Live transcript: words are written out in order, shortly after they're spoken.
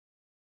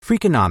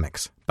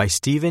Freakonomics by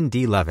Stephen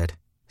D. Levitt,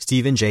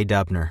 Stephen J.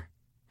 Dubner.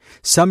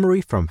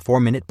 Summary from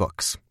 4-Minute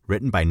Books,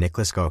 written by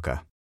Nicholas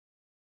Goka.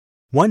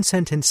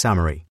 One-sentence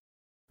summary.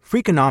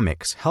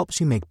 Freakonomics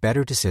helps you make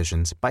better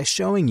decisions by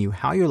showing you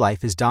how your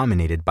life is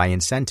dominated by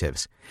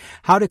incentives,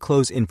 how to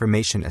close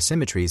information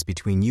asymmetries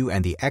between you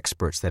and the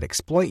experts that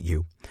exploit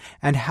you,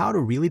 and how to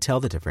really tell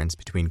the difference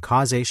between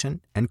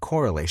causation and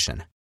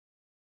correlation.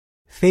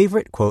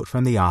 Favorite quote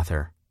from the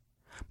author.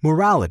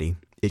 Morality,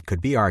 it could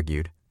be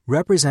argued,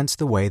 represents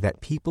the way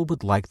that people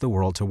would like the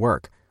world to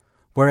work,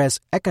 whereas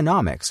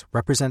economics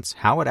represents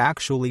how it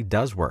actually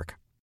does work.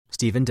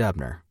 Stephen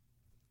Dubner.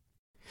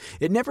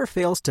 It never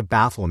fails to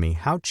baffle me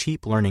how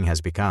cheap learning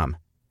has become.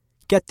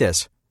 Get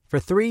this, for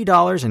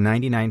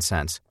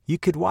 $3.99, you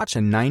could watch a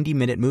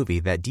 90-minute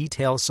movie that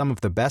details some of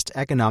the best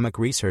economic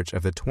research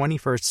of the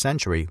 21st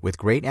century with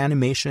great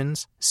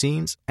animations,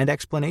 scenes, and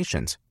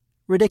explanations.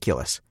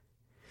 Ridiculous.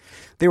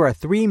 There are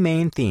 3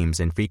 main themes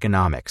in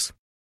Freakonomics.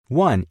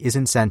 One is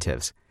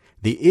incentives,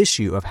 the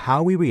issue of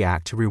how we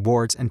react to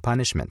rewards and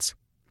punishments.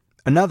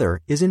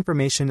 Another is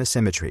information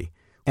asymmetry,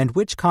 and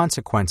which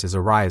consequences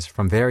arise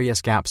from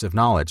various gaps of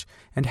knowledge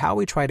and how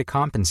we try to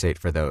compensate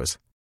for those.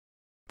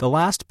 The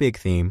last big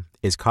theme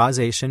is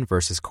causation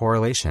versus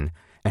correlation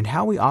and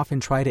how we often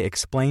try to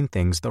explain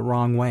things the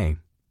wrong way.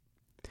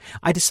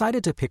 I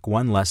decided to pick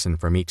one lesson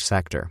from each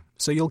sector,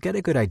 so you'll get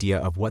a good idea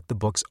of what the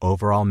book's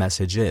overall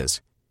message is.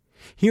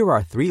 Here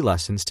are 3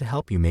 lessons to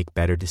help you make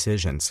better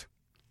decisions.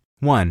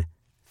 1.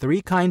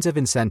 3 kinds of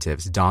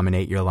incentives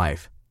dominate your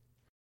life.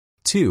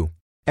 2.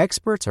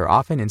 Experts are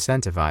often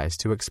incentivized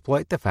to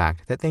exploit the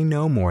fact that they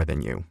know more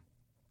than you.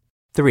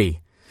 3.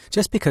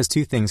 Just because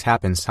 2 things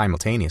happen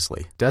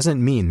simultaneously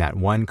doesn't mean that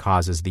one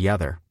causes the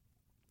other.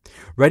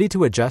 Ready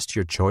to adjust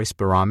your choice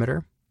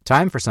barometer?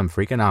 Time for some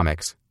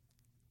Freakonomics.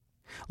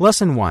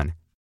 Lesson 1.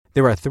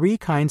 There are 3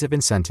 kinds of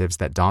incentives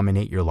that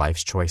dominate your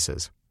life's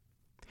choices.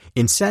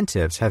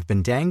 Incentives have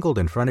been dangled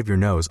in front of your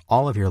nose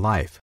all of your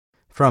life.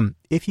 From,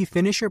 if you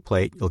finish your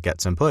plate, you'll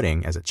get some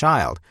pudding as a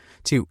child,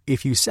 to,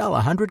 if you sell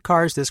 100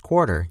 cars this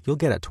quarter, you'll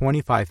get a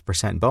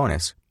 25%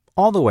 bonus,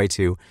 all the way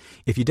to,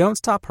 if you don't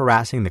stop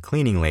harassing the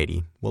cleaning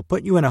lady, we'll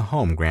put you in a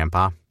home,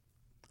 Grandpa.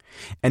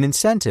 An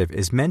incentive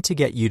is meant to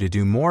get you to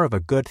do more of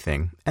a good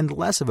thing and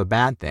less of a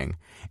bad thing,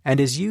 and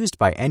is used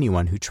by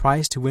anyone who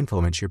tries to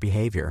influence your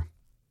behavior.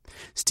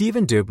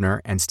 Stephen Dubner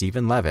and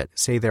Stephen Levitt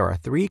say there are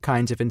 3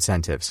 kinds of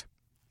incentives.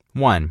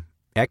 1.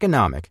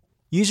 Economic,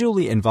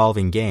 usually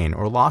involving gain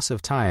or loss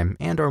of time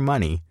and or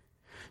money.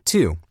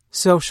 2.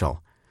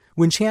 Social,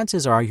 when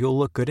chances are you'll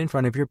look good in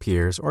front of your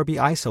peers or be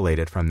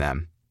isolated from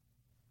them.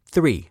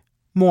 3.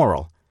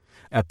 Moral,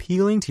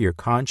 appealing to your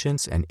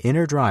conscience and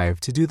inner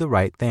drive to do the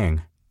right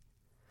thing.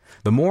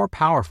 The more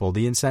powerful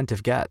the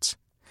incentive gets.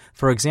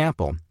 For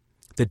example,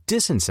 the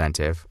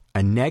disincentive,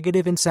 a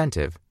negative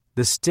incentive,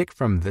 the stick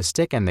from the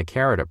stick and the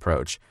carrot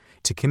approach,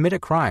 to commit a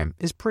crime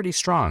is pretty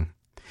strong.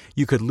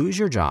 You could lose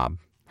your job,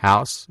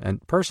 house,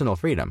 and personal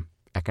freedom,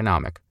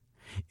 economic.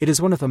 It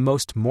is one of the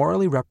most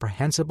morally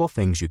reprehensible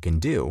things you can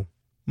do,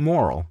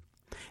 moral.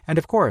 And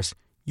of course,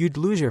 you'd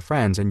lose your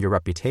friends and your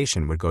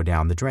reputation would go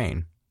down the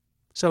drain,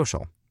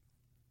 social.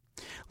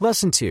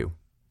 Lesson 2.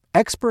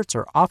 Experts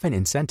are often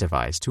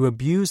incentivized to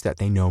abuse that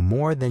they know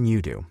more than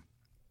you do.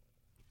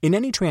 In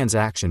any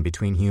transaction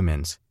between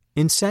humans,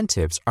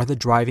 incentives are the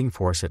driving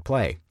force at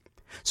play.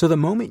 So the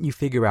moment you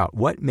figure out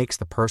what makes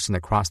the person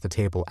across the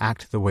table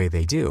act the way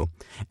they do,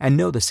 and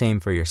know the same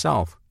for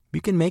yourself,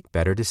 you can make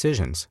better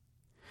decisions.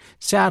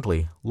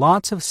 Sadly,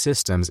 lots of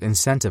systems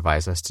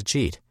incentivize us to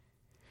cheat.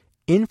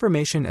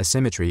 Information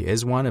asymmetry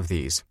is one of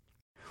these.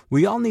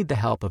 We all need the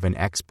help of an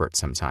expert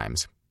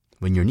sometimes.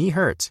 When your knee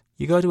hurts,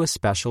 you go to a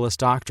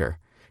specialist doctor.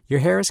 Your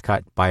hair is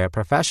cut by a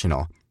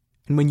professional.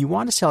 And when you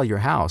want to sell your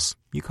house,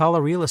 you call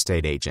a real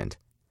estate agent.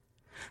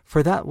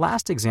 For that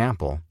last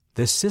example,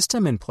 the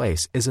system in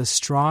place is a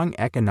strong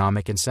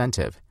economic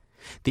incentive.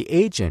 The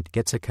agent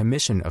gets a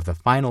commission of the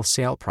final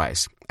sale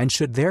price and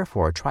should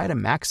therefore try to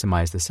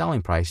maximize the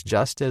selling price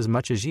just as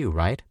much as you,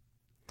 right?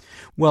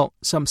 Well,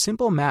 some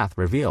simple math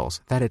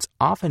reveals that it's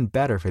often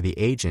better for the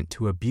agent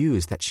to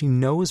abuse that she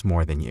knows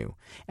more than you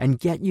and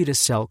get you to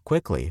sell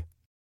quickly.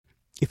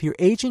 If your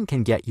agent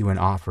can get you an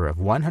offer of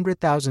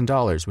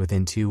 $100,000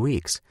 within 2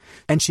 weeks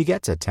and she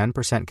gets a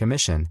 10%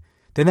 commission,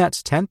 then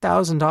that's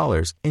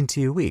 $10,000 in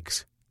 2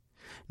 weeks.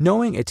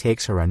 Knowing it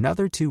takes her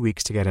another 2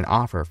 weeks to get an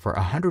offer for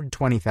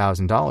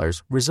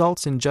 $120,000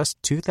 results in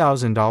just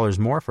 $2,000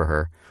 more for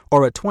her,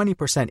 or a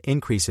 20%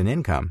 increase in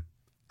income,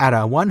 at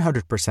a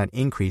 100%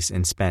 increase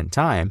in spent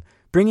time,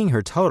 bringing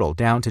her total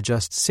down to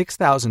just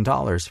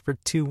 $6,000 for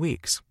 2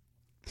 weeks.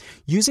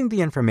 Using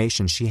the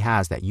information she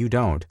has that you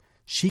don't,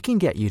 she can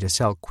get you to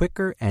sell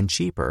quicker and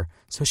cheaper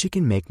so she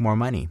can make more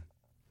money.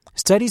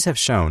 Studies have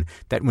shown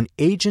that when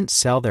agents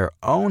sell their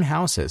own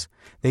houses,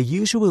 they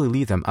usually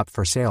leave them up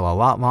for sale a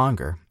lot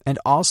longer and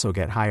also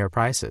get higher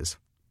prices.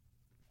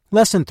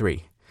 Lesson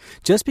 3.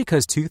 Just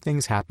because 2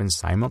 things happen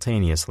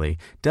simultaneously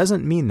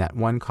doesn't mean that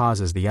one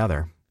causes the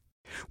other.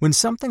 When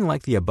something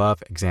like the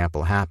above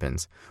example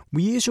happens,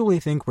 we usually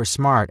think we're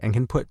smart and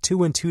can put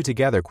 2 and 2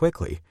 together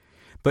quickly.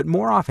 But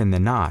more often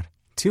than not,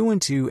 2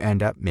 and 2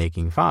 end up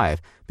making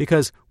 5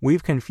 because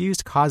we've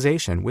confused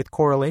causation with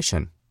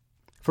correlation.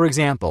 For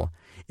example,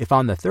 if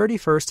on the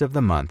 31st of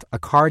the month a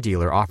car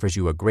dealer offers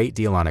you a great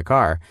deal on a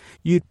car,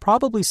 you'd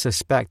probably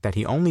suspect that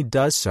he only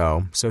does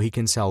so he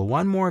can sell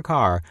one more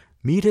car,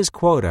 meet his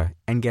quota,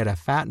 and get a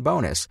fat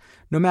bonus,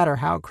 no matter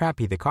how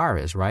crappy the car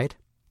is, right?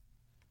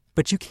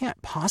 But you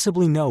can't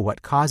possibly know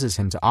what causes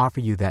him to offer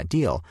you that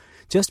deal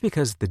just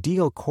because the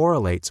deal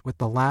correlates with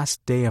the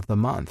last day of the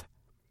month.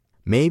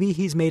 Maybe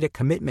he's made a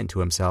commitment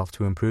to himself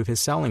to improve his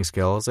selling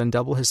skills and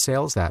double his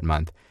sales that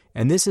month,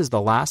 and this is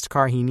the last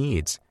car he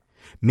needs.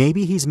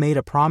 Maybe he's made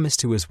a promise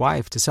to his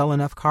wife to sell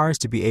enough cars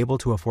to be able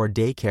to afford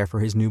daycare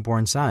for his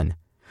newborn son,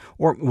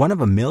 or one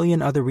of a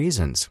million other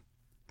reasons.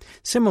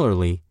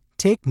 Similarly,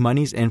 take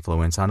money's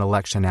influence on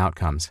election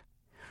outcomes.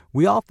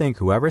 We all think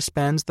whoever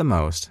spends the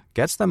most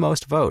gets the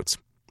most votes,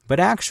 but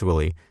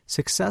actually,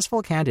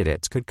 successful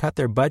candidates could cut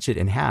their budget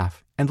in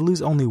half and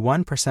lose only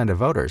 1% of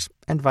voters,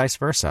 and vice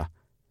versa.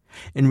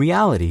 In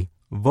reality,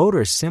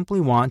 voters simply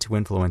want to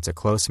influence a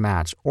close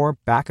match or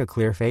back a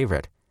clear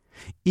favorite.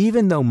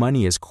 Even though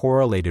money is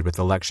correlated with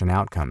election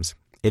outcomes,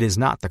 it is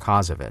not the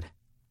cause of it.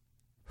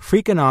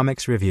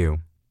 Freakonomics Review.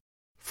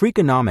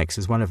 Freakonomics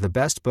is one of the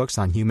best books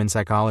on human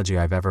psychology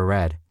I've ever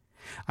read.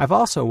 I've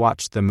also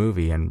watched the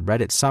movie and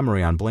read its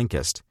summary on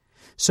Blinkist.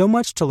 So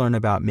much to learn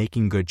about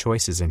making good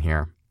choices in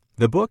here.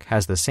 The book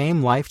has the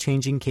same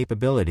life-changing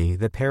capability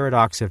the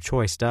paradox of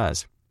choice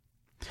does.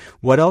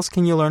 What else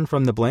can you learn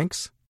from the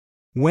Blinks?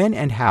 When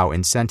and how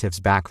incentives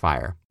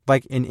backfire,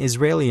 like in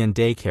Israeli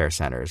daycare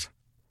centers.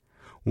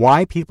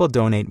 Why people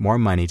donate more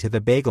money to the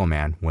bagel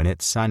man when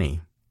it's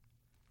sunny.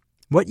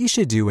 What you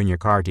should do when your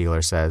car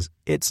dealer says,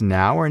 "It's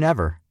now or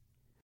never."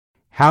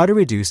 How to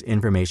reduce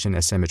information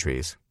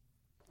asymmetries.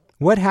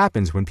 What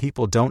happens when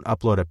people don't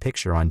upload a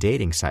picture on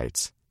dating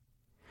sites?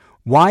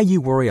 Why you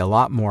worry a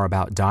lot more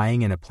about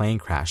dying in a plane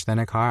crash than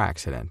a car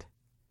accident.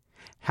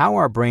 How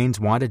our brains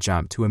want to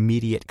jump to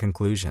immediate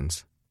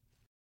conclusions.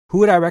 Who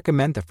would I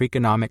recommend the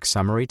Freakonomics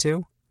summary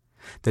to?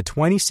 The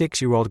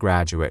 26-year-old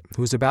graduate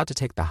who's about to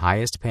take the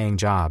highest-paying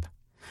job.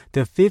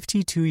 The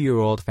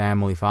 52-year-old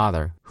family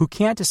father who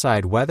can't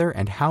decide whether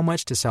and how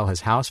much to sell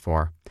his house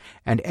for,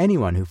 and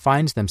anyone who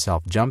finds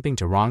themselves jumping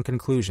to wrong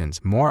conclusions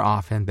more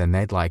often than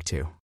they'd like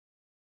to.